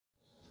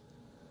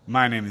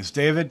My name is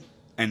David,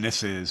 and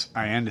this is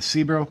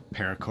Cebro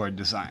Paracord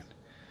Design.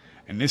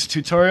 In this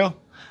tutorial,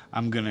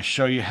 I'm going to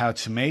show you how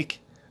to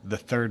make the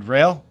third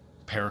rail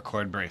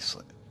paracord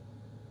bracelet.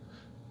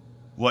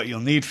 What you'll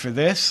need for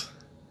this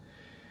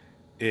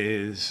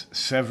is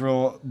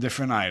several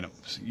different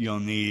items.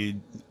 You'll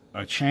need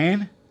a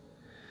chain.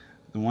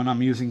 The one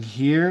I'm using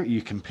here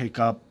you can pick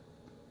up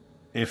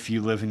if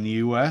you live in the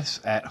US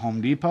at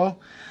Home Depot.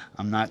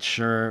 I'm not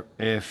sure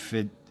if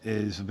it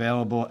is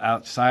available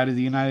outside of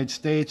the United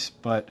States,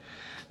 but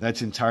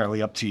that's entirely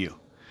up to you.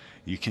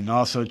 You can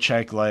also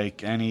check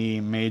like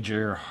any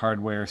major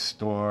hardware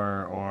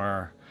store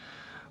or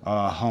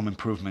home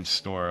improvement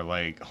store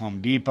like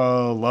Home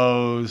Depot,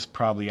 Lowe's,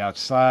 probably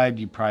outside.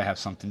 You probably have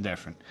something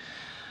different.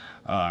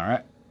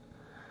 Alright.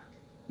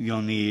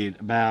 You'll need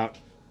about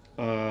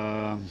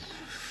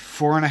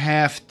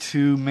 4.5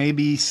 to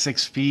maybe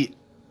 6 feet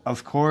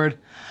of cord.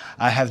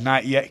 I have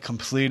not yet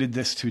completed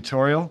this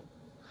tutorial.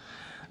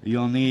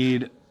 You'll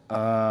need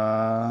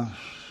about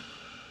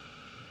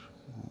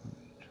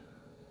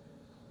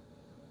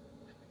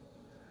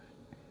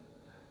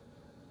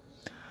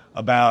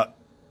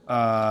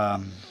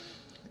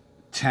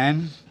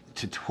 10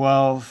 to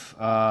 12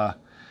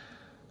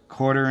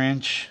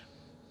 1/4-inch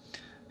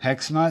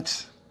hex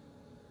nuts,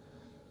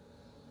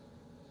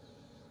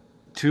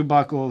 2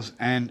 buckles,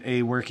 and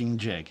a working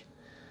jig.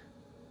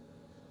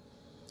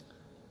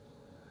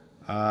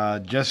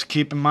 Just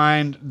keep in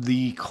mind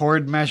the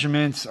cord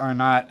measurements are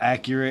not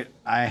accurate.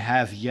 I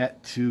have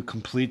yet to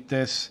complete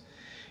this.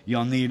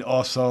 You'll need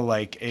also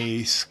like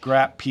a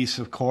scrap piece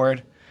of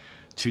cord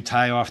to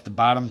tie off the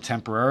bottom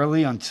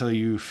temporarily until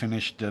you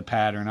finish the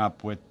pattern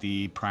up with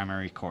the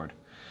primary cord.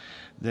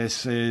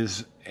 This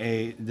is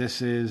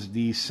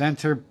the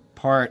center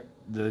part.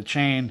 The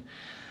chain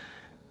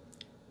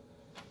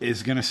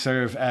is going to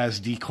serve as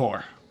the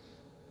core.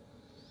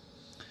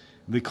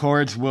 The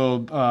cords will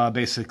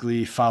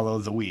basically follow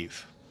the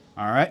weave.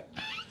 Alright,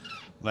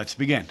 let's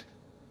begin.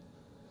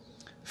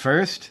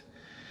 First,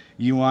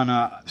 you want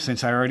to,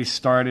 since I already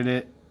started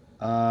it,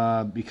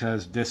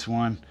 because this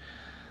one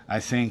I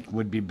think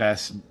would be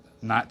best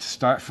not to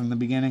start from the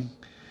beginning.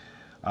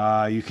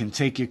 You can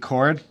take your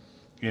cord.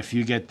 If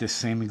you get this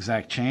same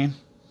exact chain,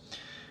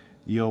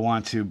 you'll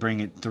want to bring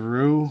it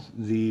through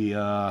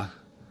the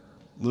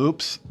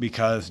loops,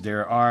 because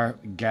there are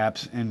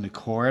gaps in the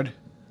cord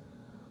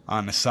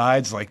on the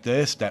sides like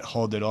this that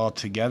hold it all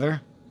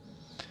together.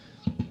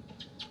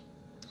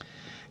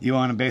 You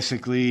want to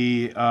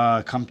basically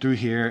come through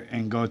here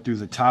and go through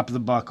the top of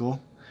the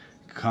buckle,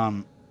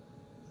 come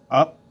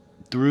up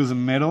through the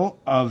middle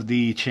of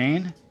the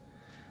chain,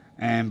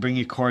 and bring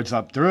your cords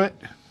up through it.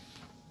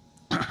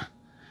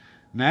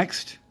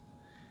 Next,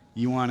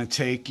 you want to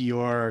take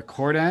your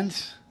cord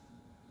ends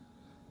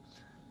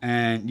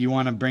and you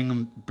want to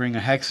bring a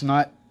hex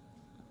nut,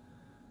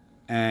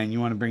 and you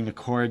want to bring the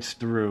cords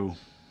through.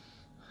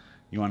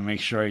 You want to make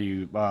sure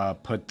you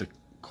put the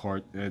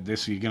cord. You're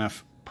gonna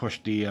push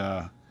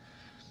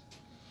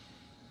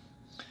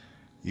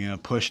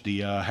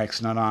the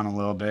hex nut on a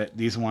little bit.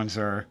 These ones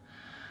are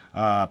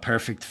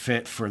perfect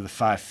fit for the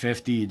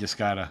 550. You just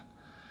gotta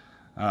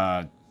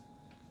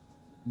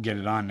get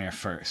it on there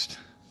first.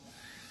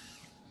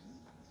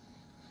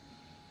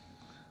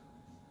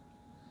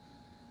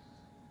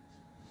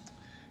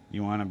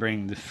 You want to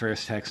bring the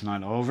first hex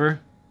nut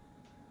over.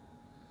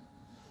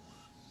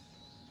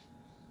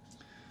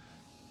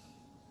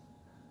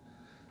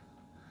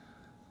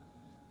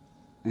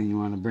 And you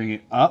want to bring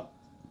it up.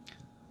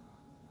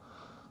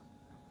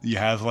 You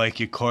have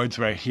like your cords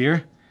right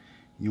here.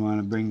 You want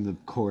to bring the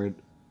cord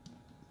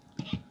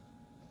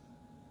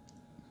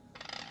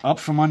up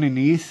from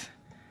underneath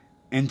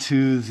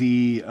into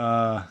the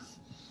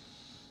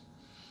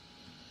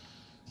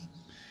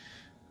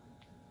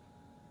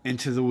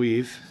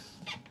weave.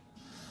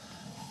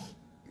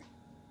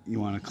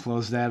 You want to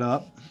close that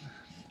up.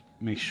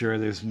 Make sure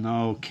there's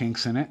no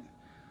kinks in it.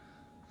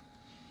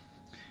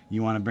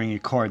 You want to bring your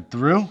cord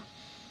through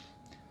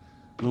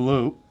the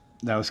loop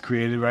that was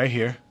created right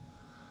here,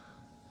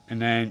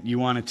 and then you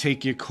want to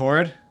take your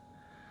cord,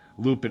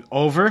 loop it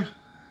over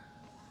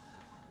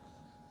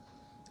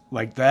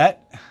like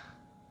that,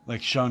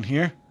 like shown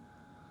here.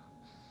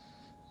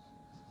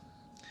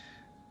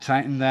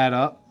 Tighten that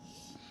up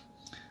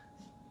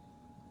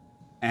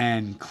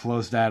and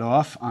close that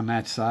off on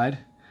that side.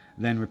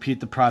 Then repeat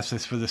the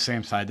process for the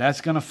same side.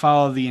 That's going to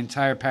follow the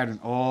entire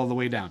pattern all the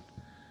way down.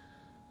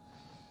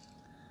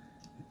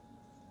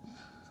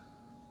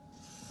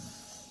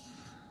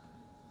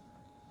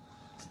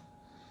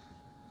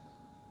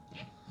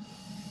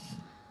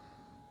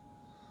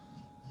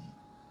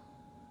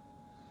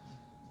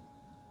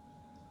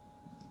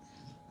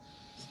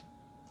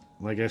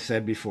 Like I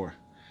said before,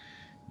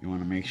 you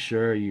want to make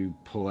sure you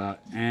pull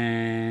out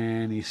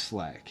any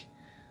slack.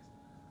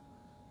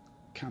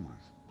 Come on.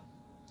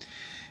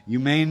 You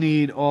may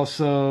need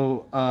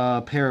also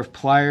a pair of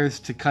pliers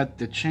to cut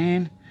the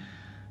chain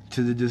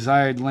to the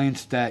desired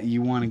length that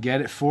you want to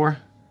get it for.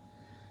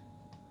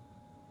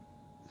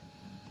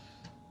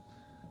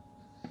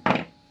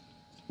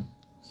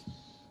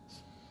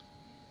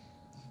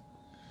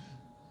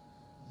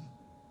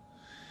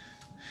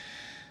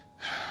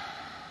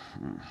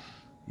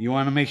 You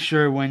want to make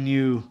sure when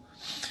you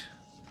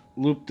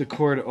loop the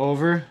cord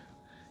over,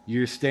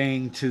 you're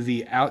staying to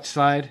the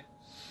outside.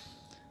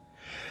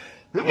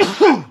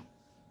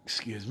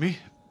 Excuse me.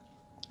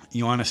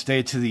 You want to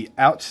stay to the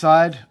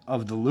outside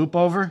of the loop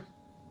over.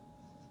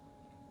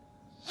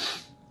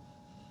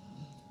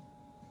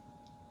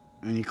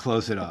 And you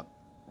close it up.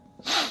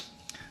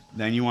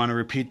 Then you want to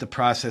repeat the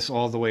process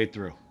all the way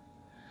through.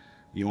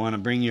 You want to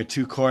bring your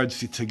two cords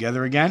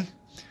together again,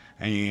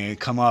 and you're going to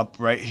come up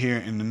right here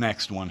in the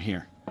next one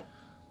here.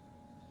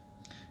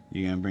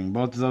 You're going to bring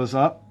both of those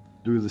up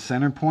through the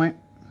center point.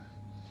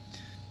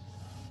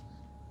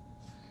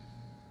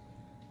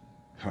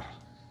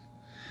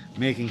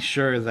 Making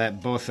sure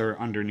that both are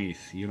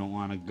underneath. You don't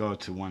want to go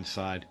to one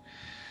side.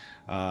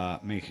 You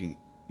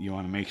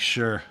want to make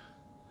sure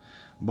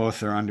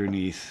both are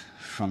underneath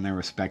from their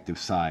respective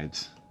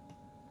sides.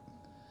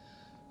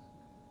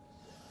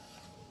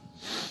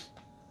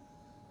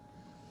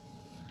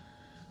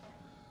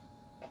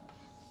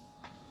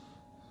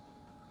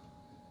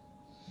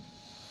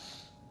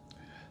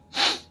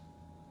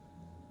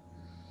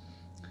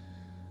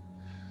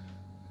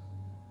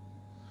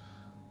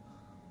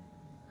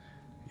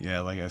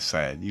 Yeah, like I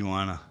said, you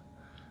want to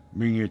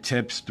bring your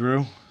tips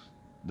through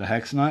the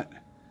hex nut.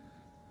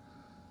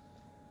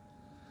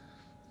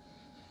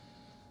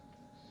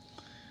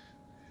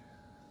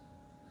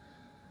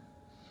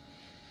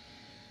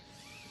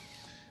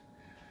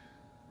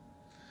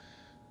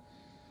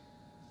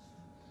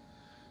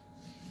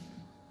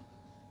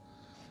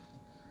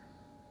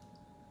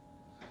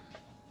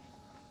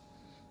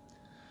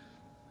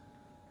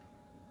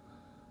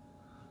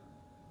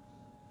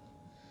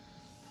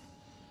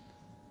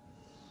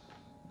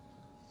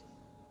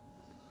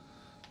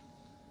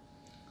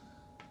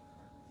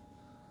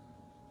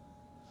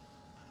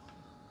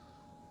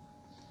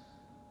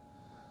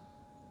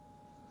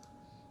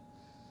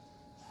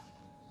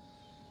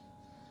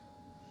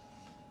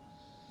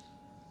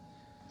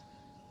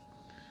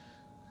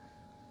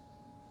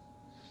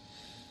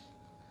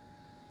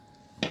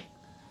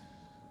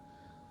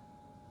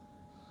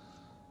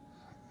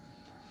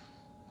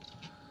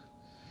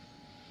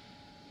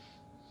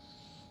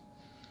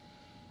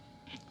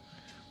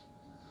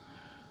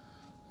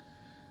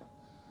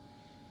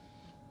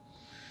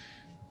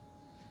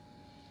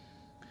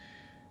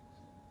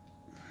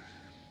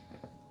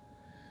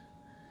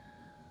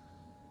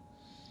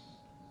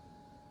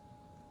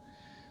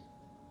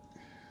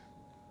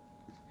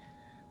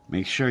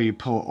 Make sure you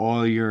pull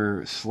all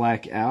your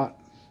slack out.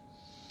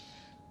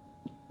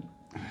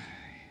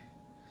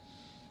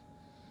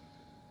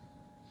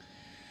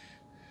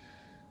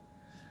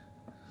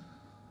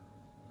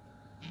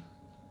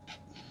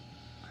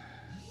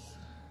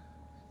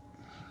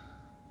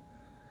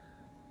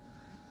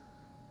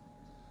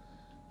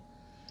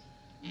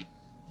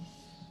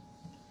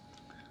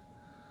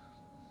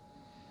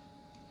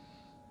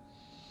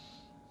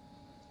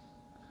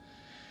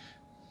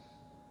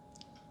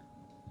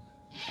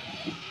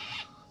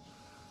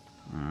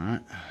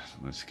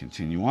 Let's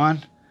continue on.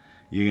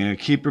 You're going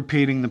to keep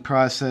repeating the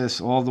process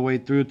all the way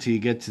through till you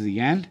get to the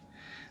end.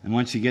 And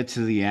once you get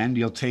to the end,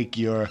 you'll take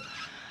your,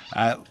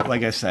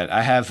 like I said,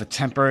 I have a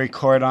temporary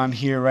cord on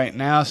here right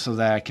now so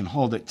that I can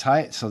hold it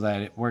tight so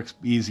that it works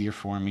easier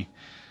for me.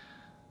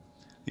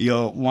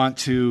 You'll want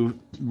to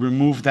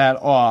remove that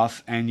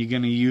off, and you're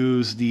going to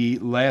use the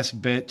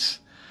last bits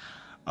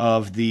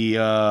of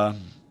the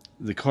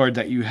cord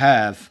that you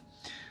have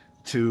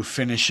to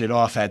finish it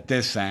off at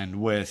this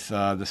end with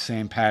the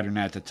same pattern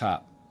at the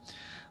top.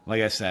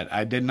 Like I said,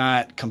 I did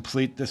not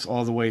complete this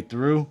all the way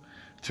through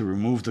to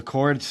remove the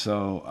cord,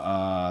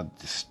 so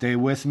stay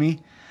with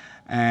me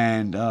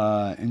and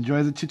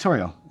enjoy the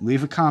tutorial.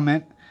 Leave a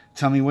comment,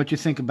 tell me what you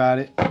think about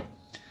it,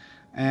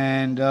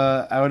 and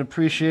I would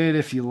appreciate it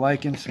if you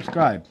like and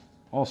subscribe.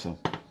 Also,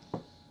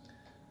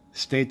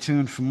 stay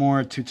tuned for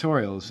more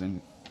tutorials in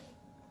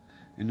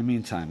the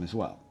meantime as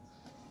well.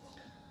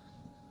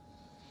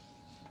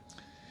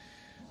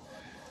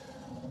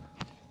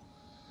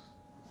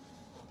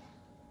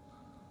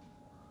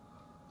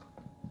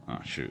 Oh,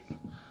 shoot.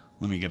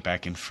 Let me get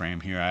back in frame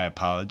here. I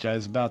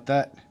apologize about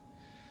that.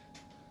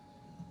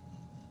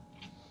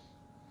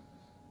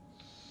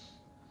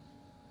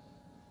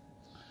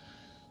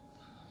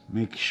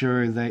 Make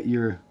sure that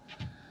you're...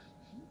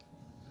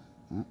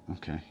 Oh,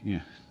 okay,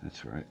 yeah,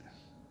 that's right.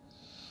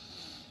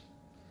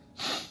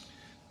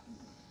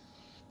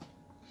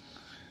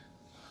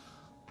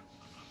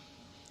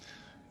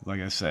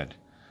 Like I said,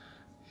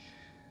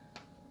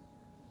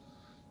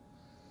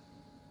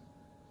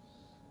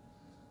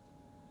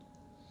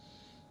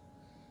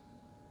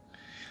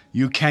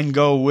 you can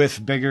go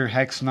with bigger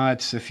hex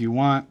nuts if you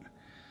want,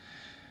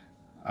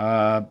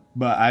 but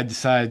I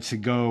decided to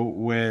go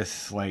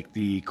with like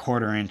the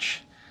 1/4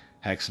 inch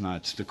hex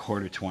nuts, the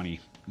 1/4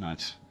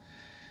 nuts.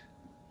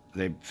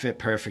 They fit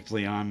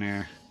perfectly on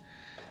there,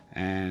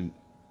 and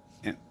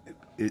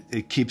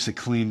it keeps a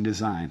clean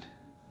design.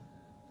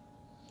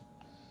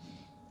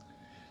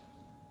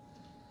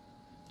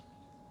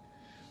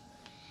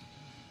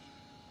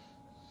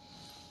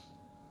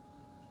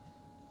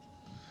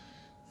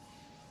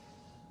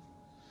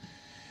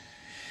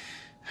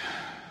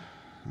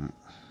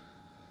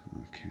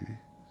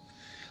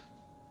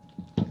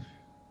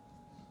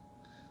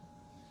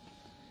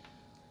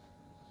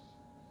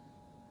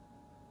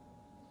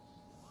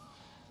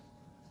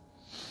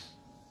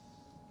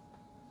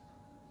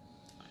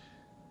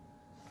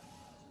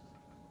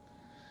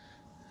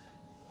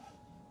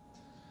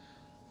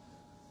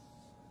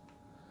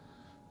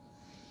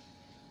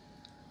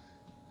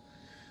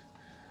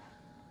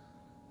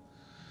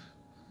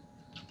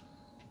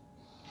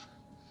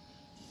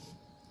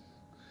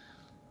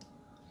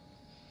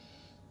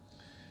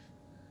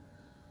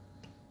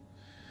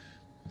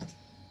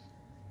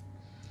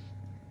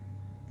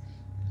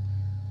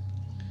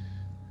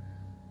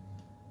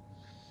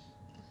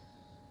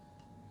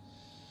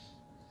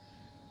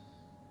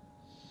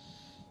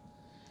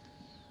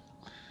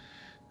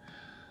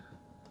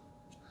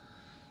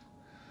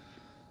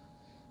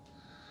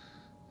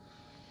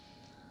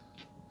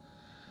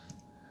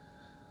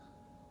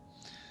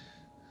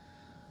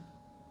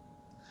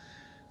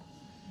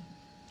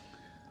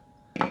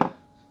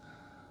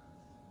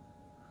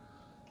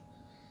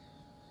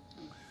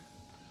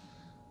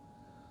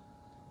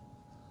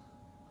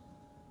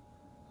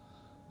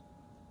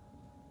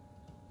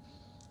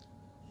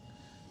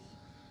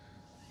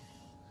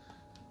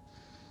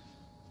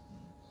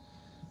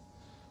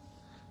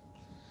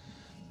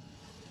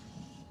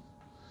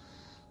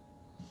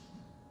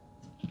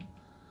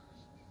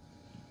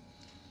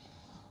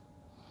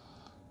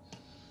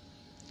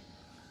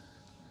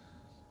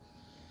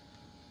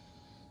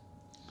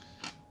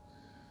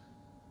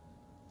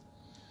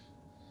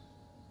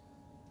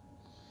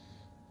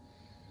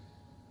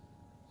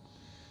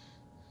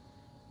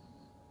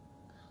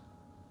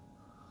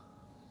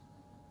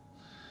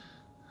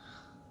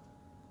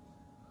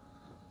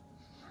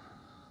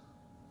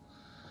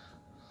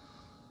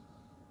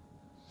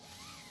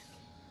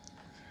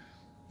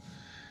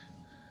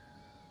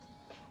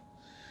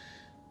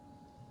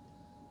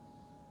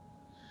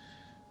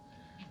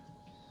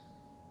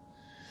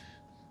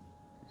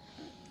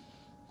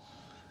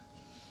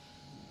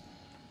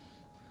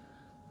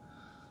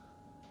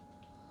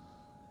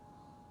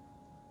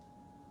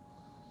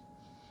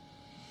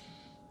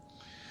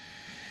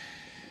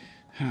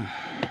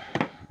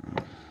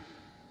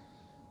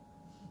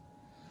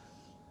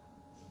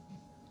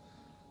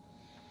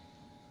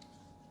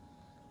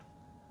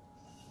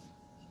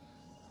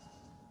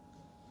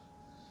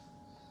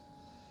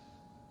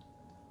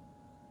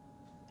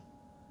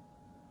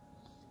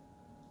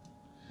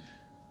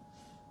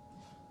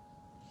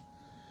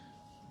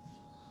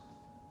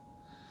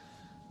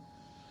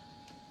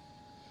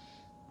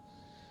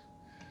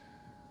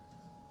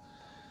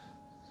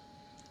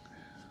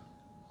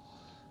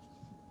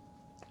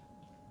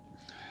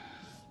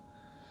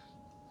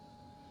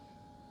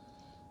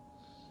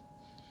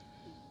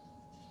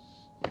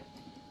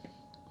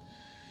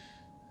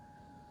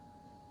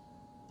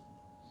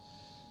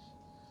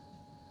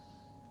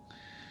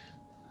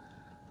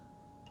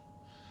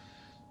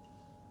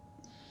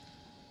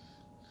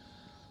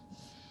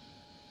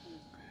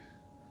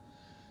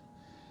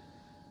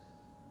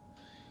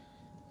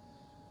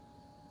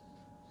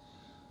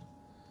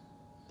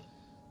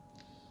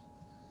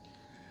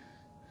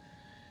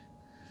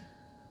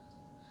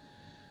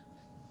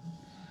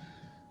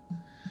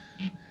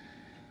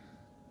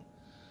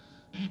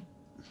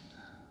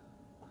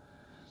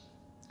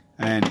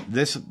 And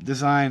this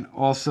design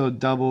also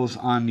doubles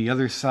on the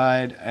other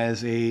side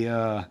as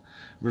a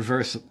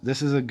reverse.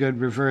 This is a good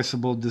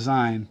reversible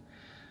design.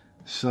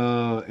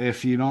 So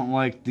if you don't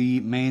like the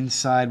main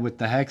side with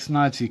the hex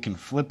nuts, you can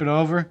flip it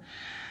over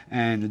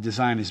and the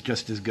design is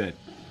just as good.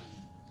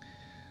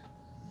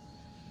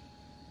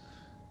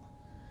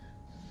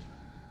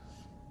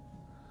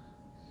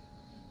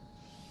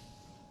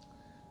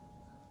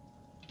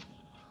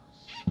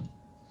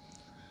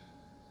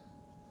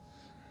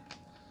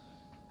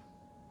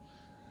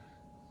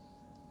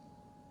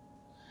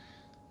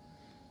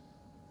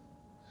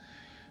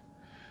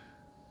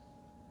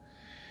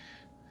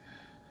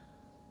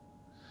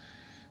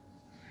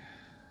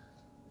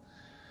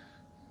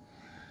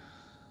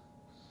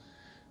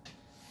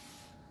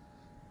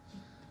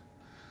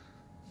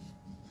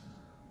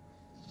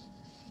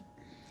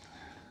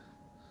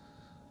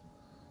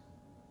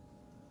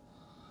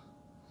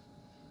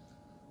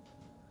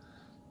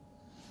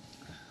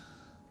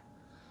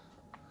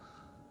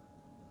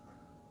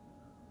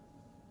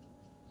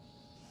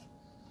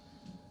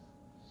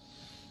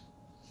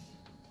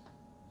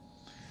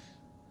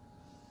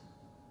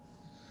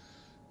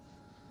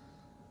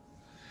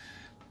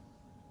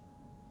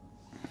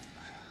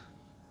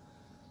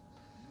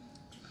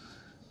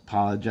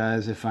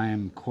 Apologize if I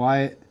am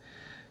quiet.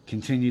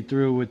 Continue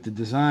through with the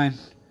design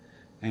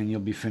and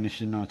you'll be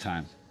finished in no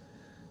time.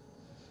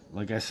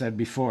 Like I said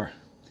before,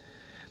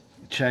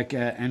 check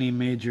at any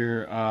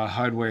major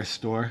hardware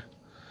store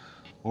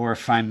or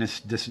find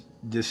this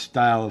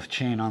style of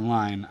chain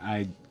online.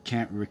 I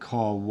can't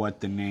recall what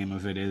the name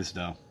of it is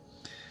though.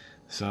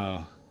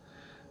 So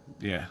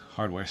yeah,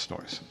 hardware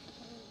stores.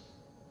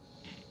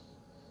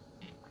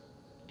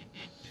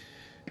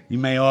 You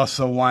may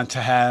also want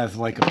to have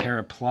like a pair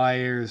of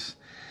pliers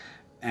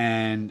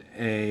and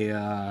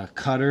a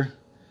cutter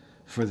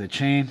for the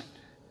chain.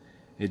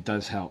 It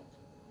does help.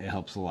 It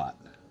helps a lot.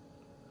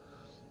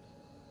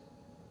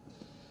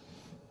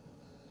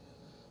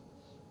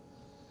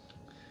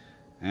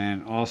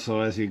 And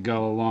also as you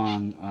go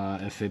along,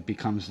 if it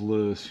becomes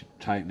loose,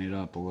 tighten it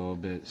up a little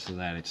bit so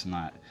that it's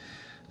not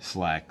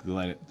slack.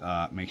 Let it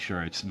make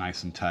sure it's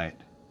nice and tight.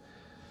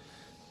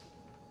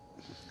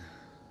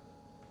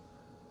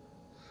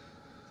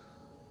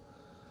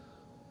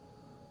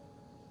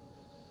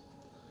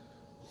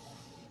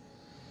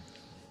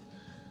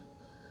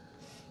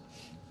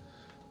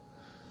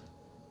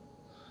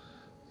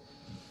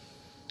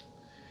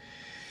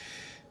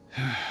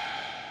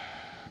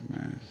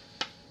 Man.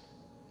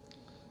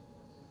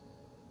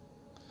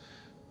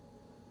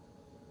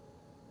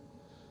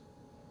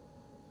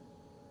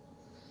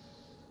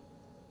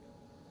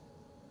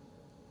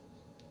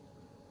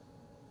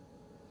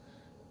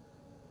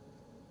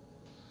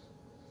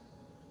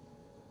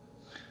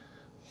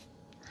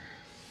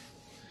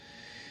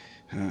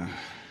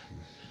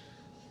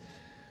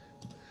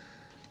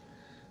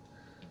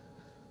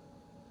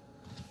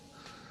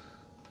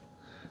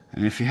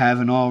 And if you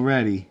haven't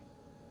already,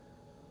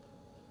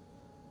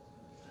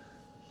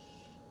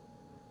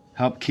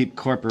 help keep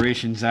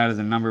corporations out of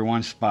the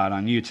 #1 spot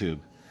on YouTube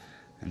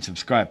and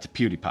subscribe to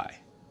PewDiePie.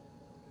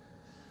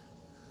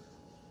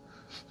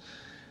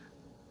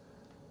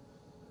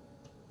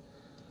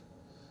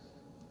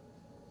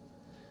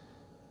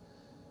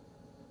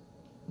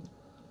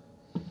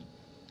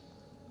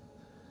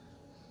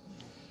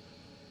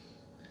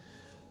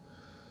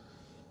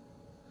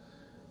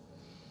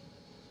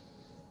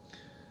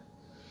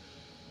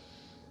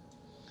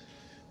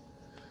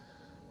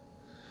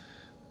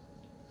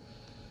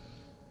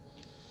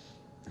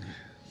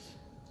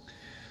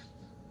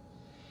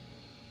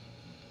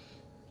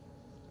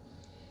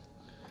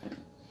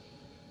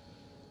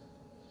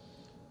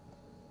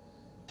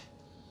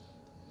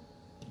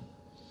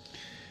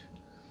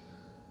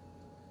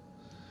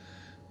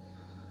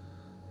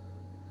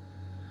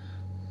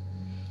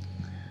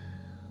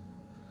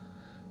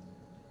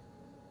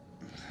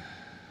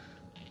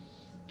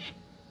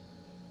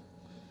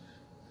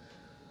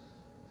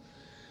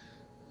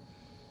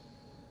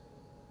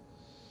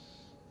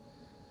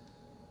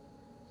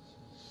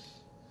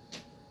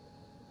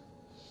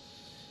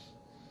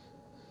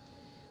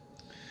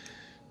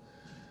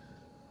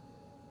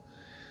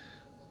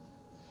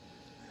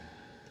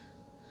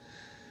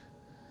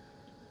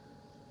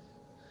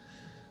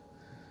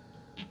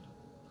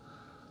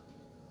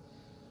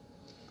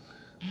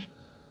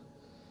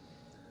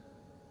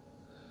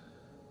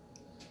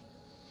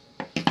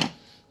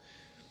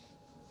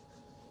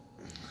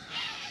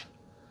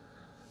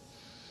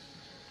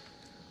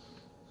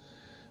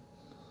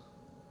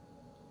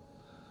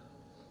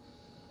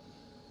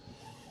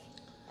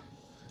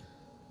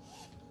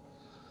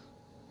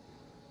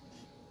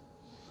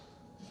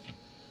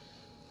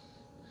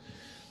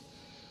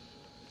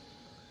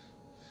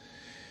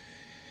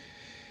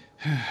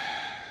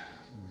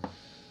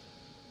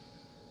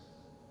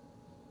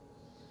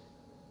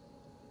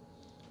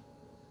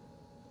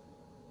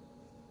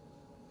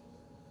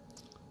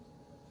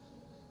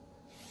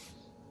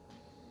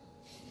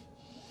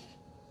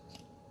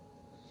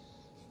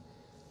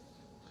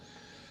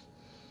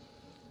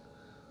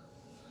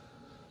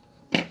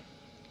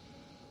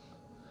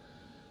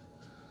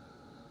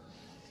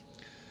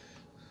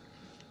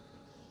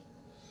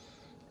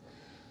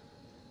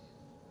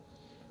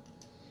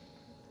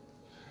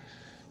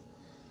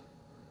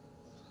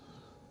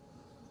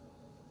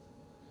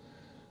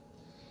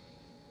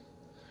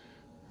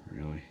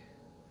 Really?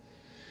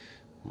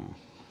 Well.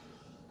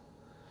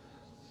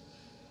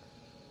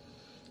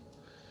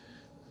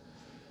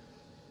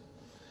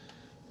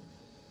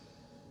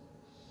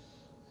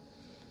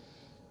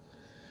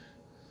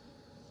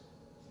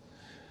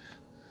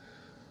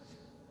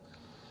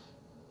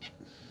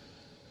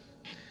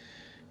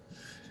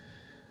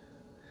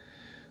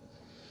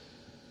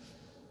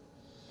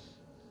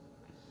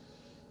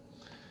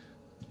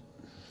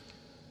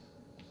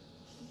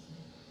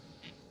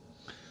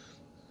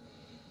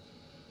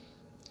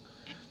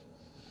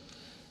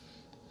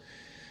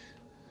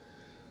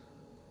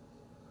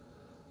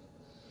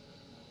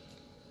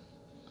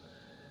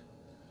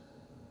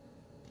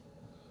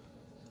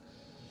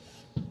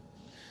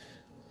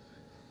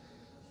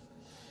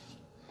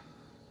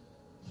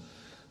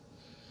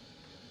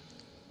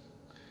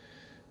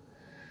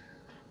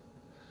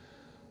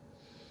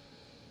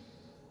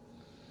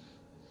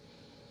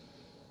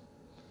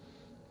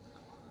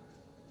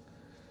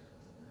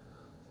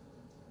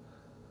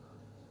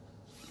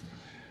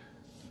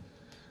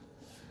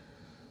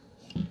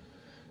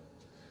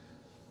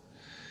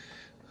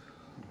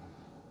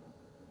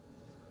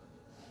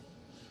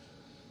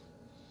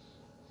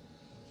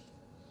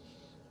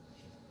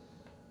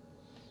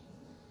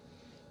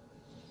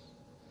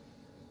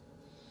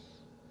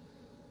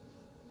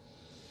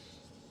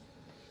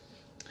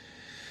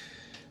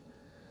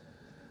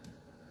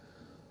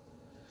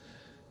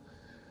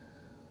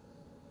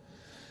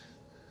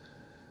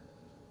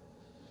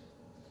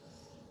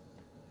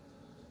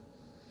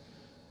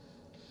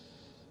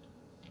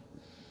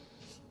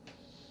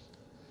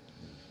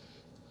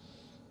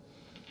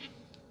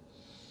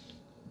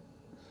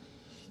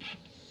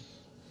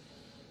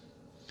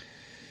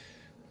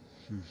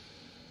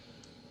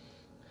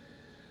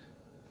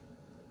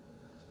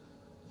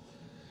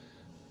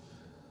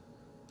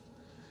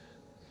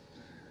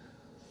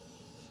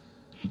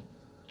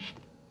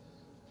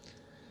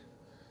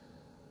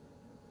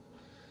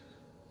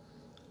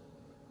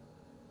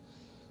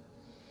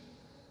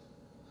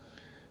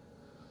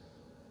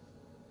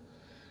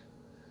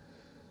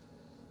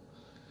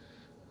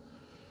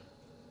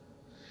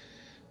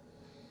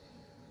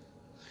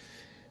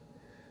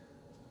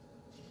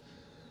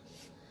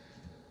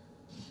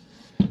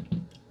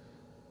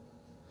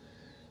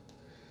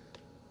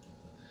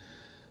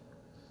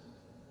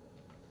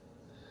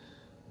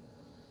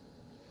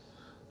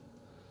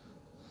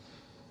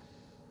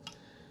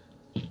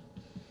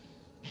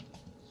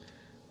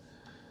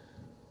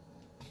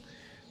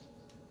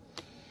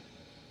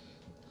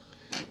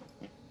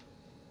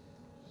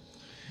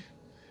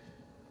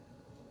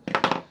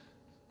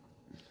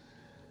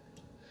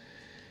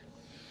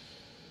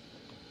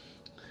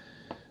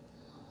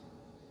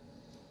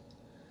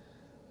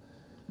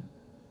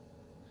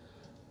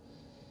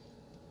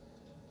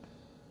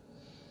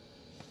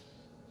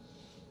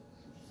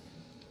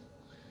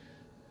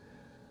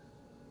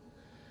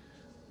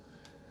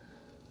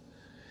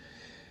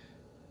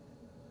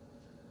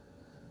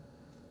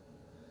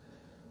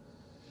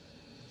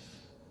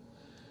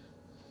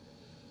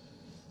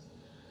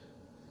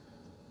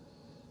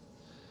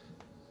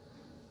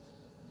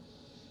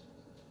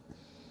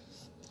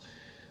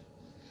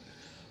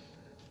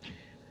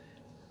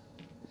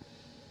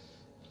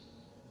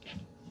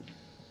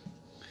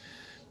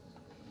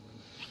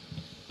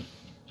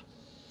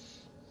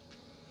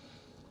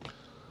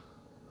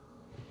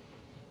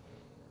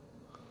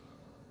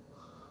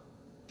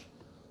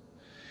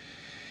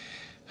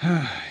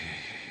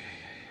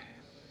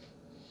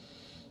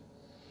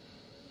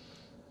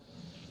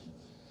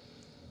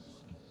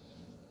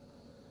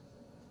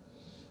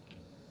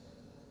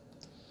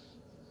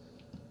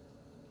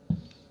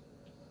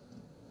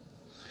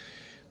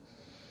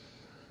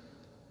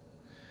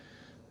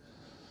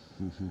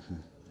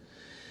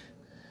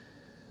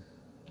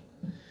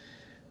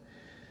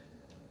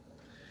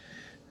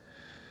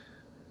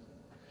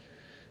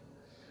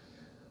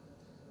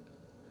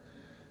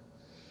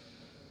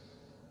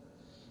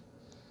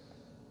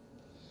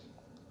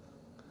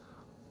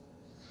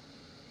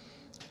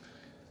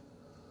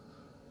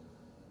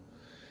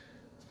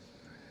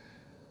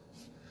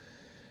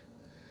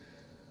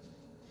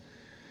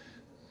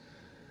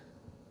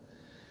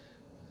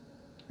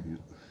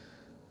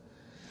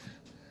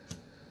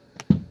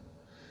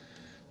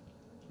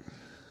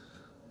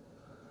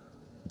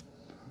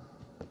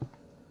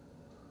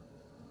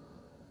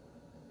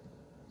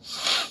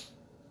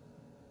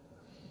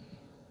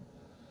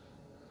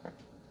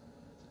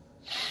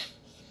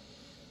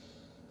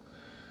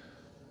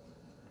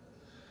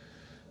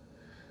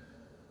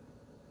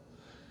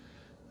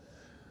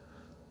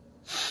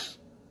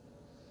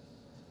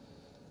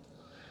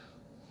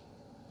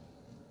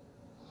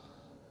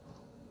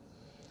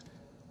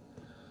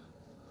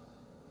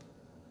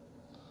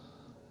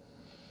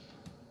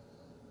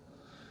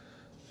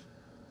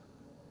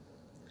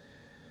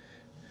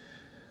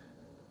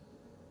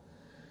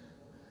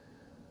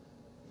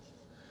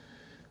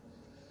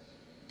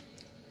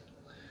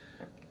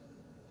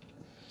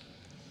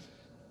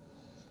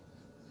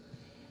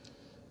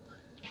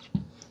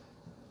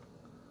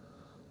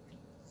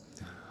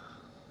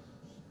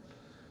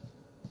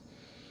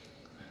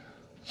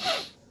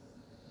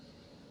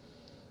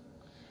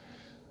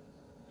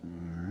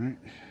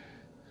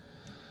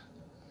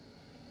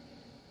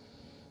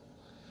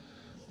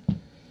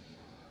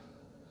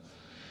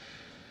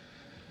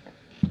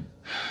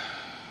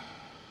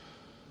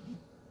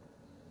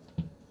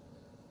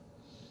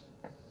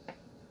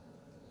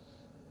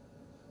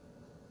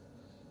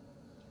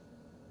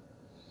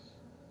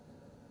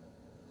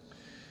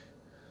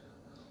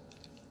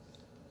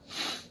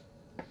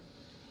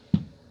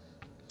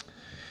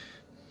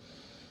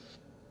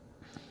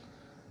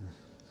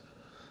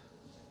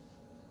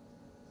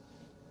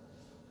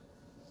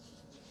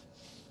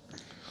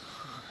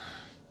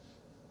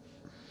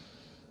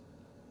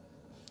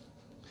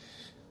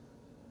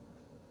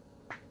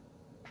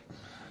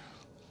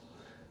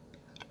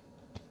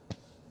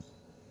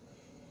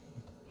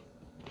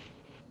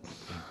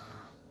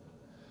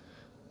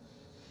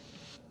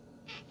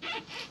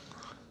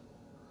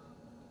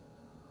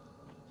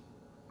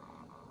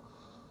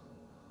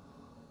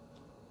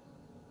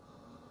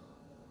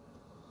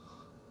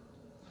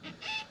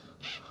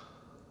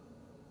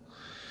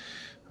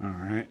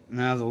 Alright,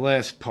 now the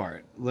last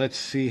part. Let's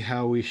see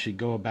how we should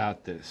go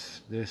about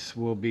this. This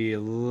will be a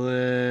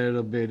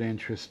little bit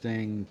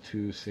interesting,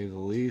 to say the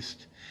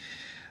least.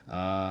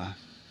 I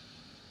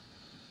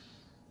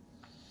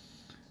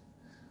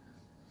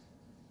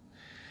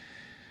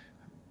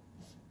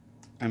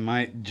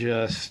might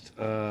just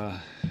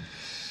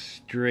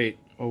straight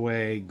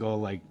away go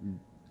like...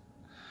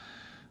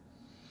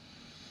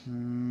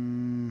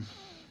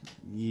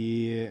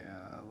 yeah,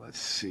 let's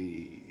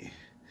see.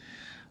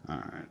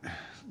 Alright,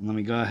 let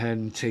me go ahead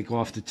and take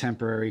off the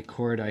temporary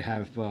cord I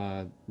have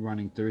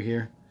running through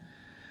here,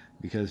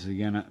 because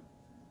you're gonna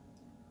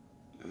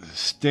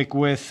stick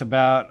with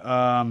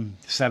about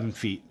 7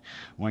 feet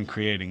when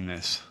creating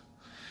this.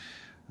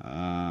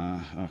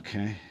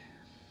 Okay,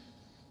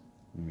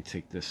 let me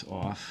take this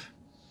off.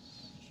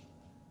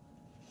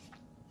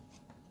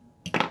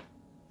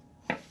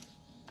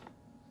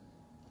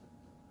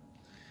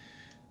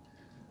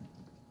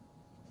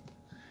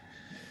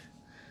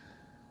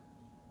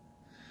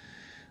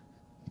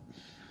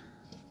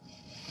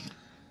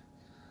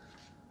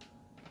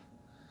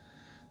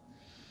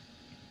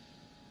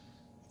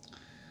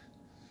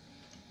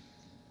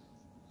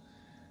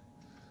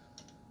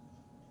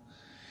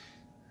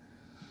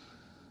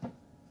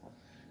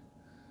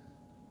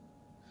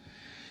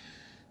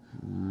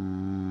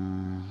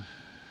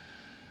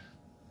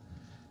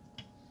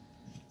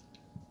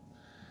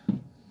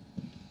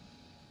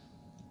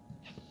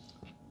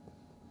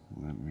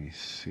 Let me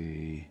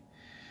see.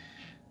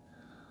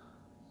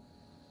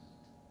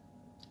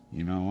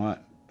 You know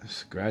what?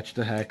 Scratch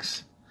the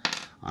hex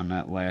on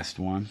that last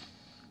one.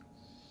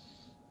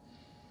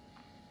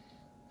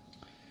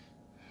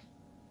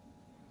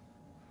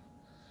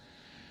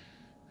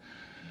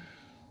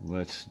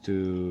 Let's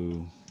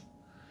do...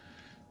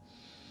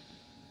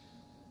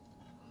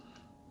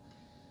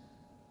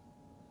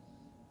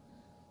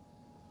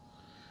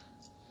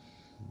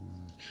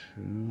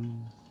 two.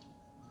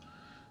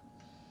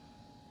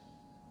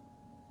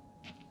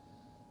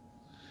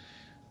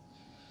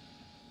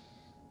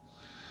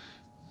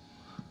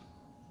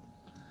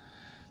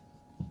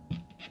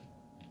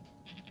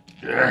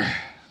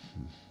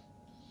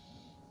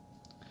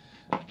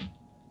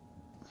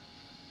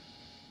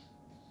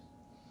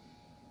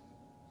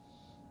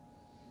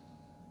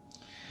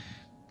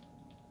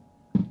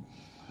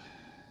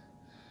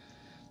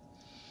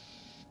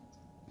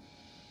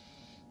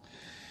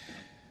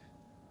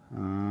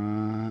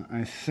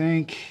 I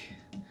think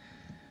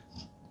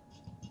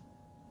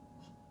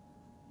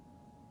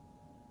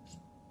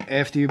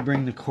after you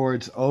bring the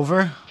cords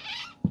over,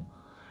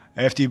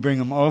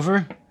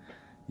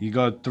 you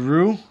go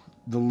through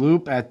the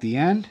loop at the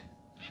end,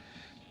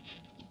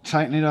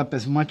 tighten it up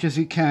as much as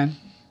you can,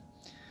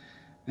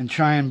 and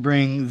try and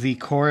bring the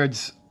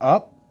cords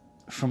up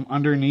from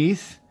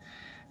underneath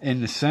in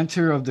the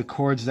center of the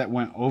cords that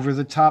went over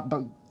the top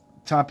of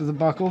the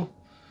buckle,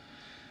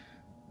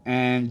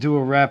 and do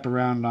a wrap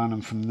around on them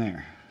from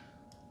there.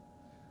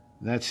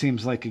 That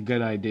seems like a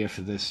good idea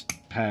for this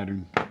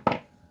pattern.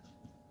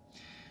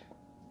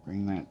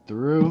 Bring that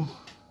through.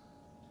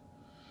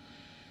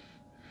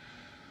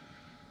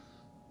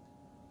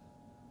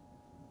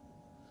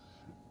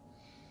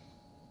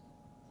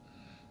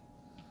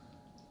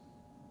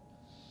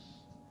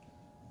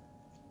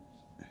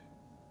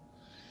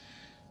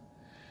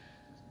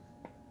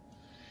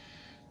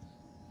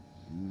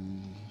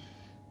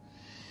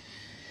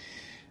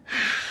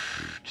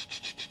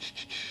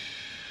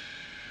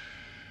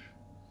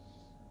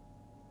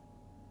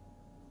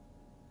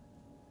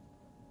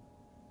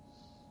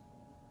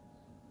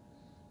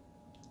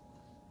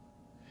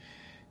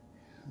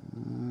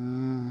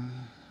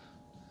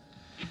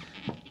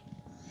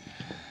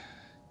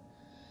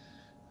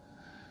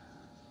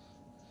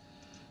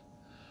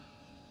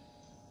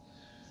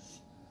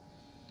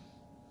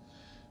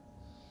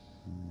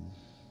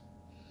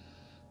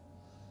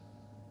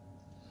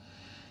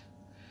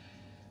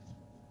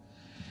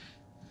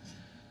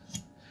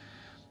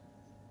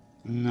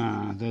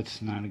 Nah,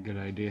 that's not a good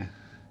idea.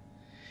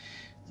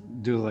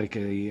 Do like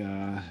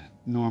a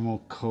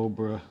normal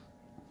cobra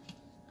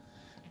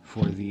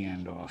for the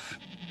end off.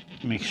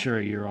 Make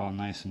sure you're all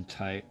nice and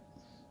tight.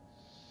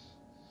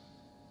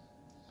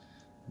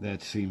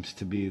 That seems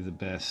to be the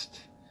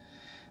best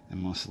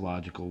and most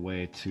logical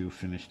way to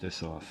finish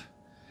this off.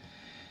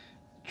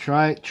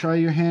 Try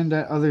your hand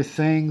at other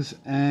things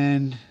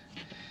and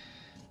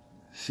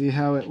see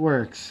how it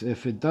works.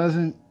 If it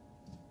doesn't,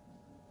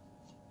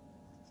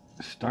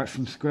 start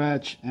from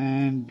scratch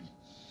and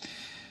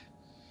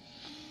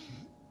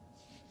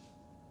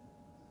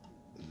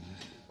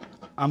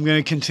I'm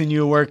going to continue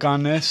to work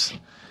on this.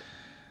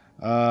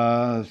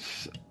 I'll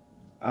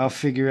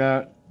figure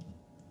out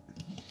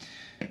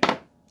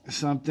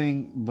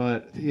something,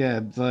 but yeah,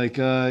 like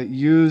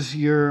use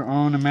your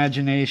own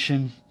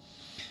imagination.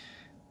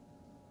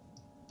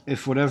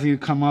 If whatever you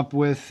come up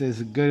with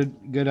is a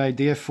good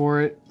idea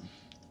for it,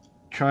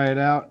 try it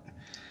out.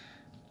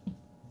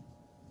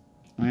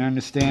 I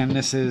understand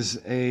this is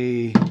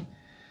a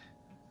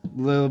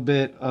little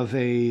bit of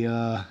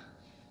a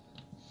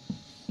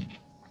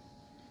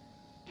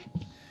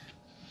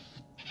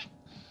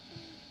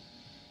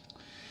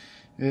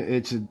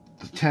it's a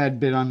tad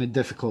bit on the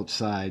difficult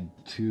side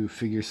to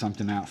figure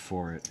something out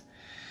for it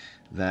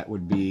that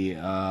would be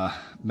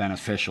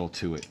beneficial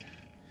to it.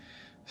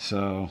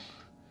 So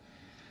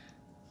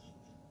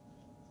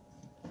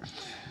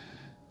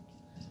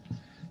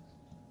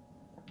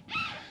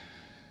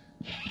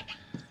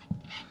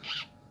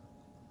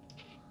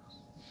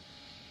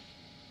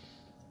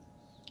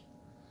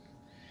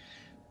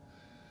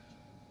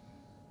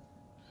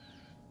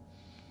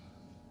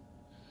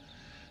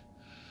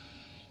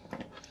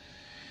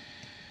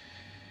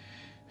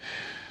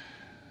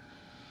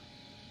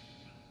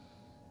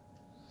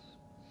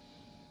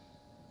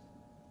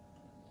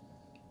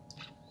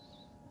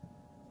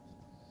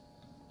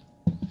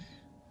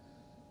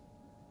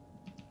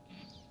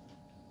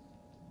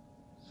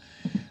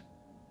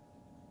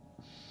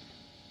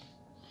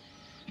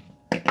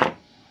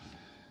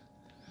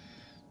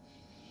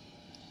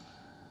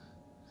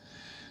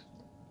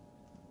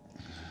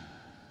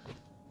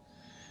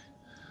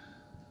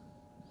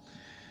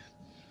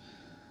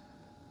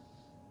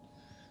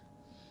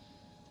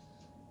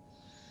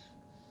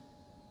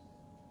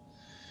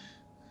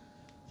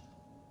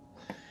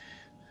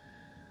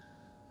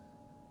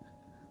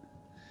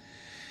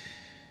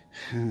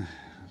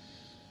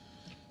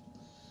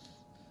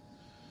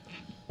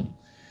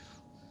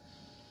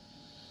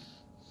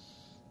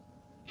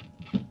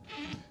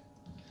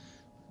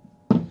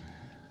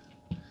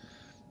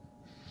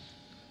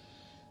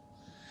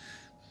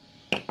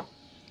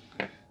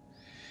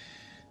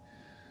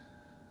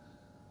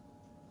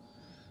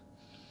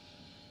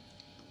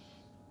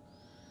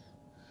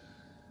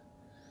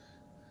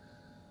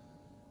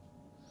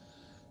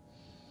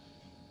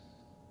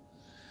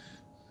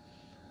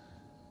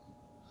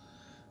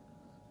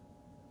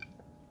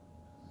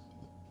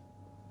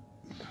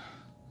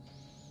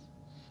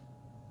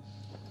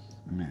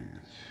man.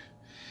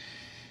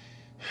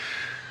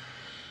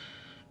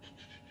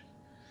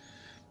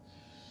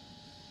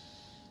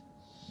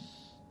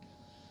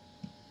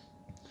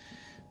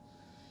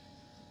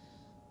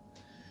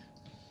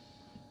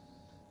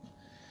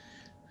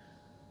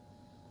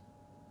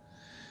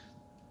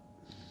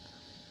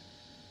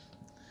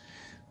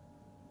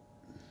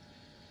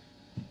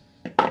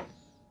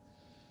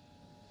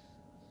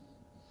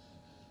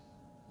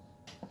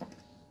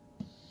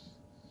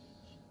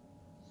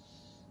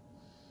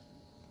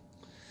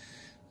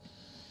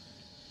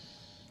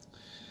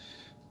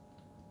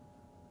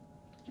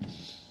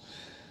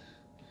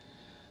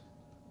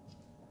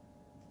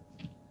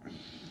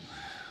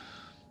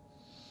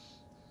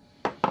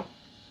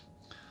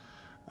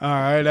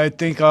 Alright, I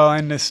think I'll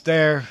end this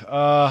there.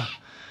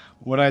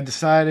 What I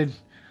decided,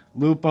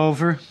 loop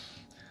over,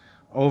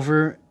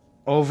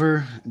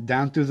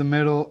 down through the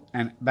middle,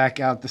 and back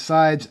out the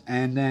sides,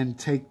 and then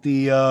take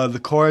the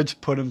cords,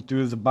 put them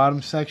through the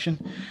bottom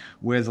section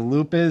where the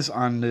loop is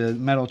on the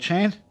metal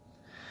chain,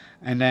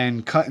 and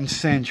then cut and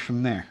cinch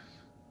from there.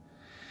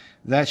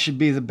 That should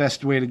be the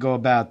best way to go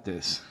about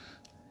this.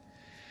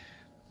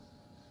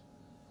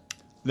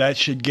 That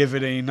should give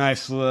it a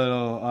nice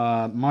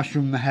little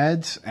mushroom the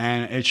heads,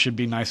 and it should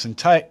be nice and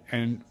tight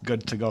and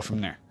good to go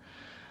from there.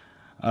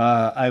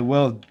 I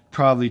will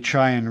probably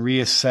try and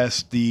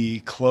reassess the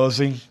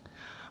closing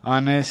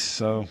on this,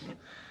 so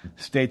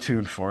stay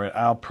tuned for it.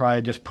 I'll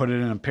probably just put it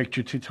in a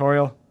picture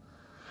tutorial,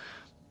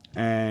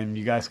 and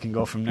you guys can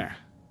go from there.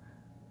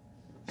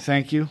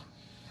 Thank you.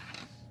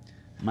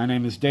 My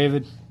name is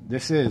David.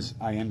 This is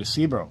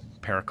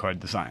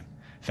Paracord Design.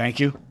 Thank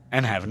you,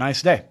 and have a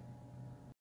nice day.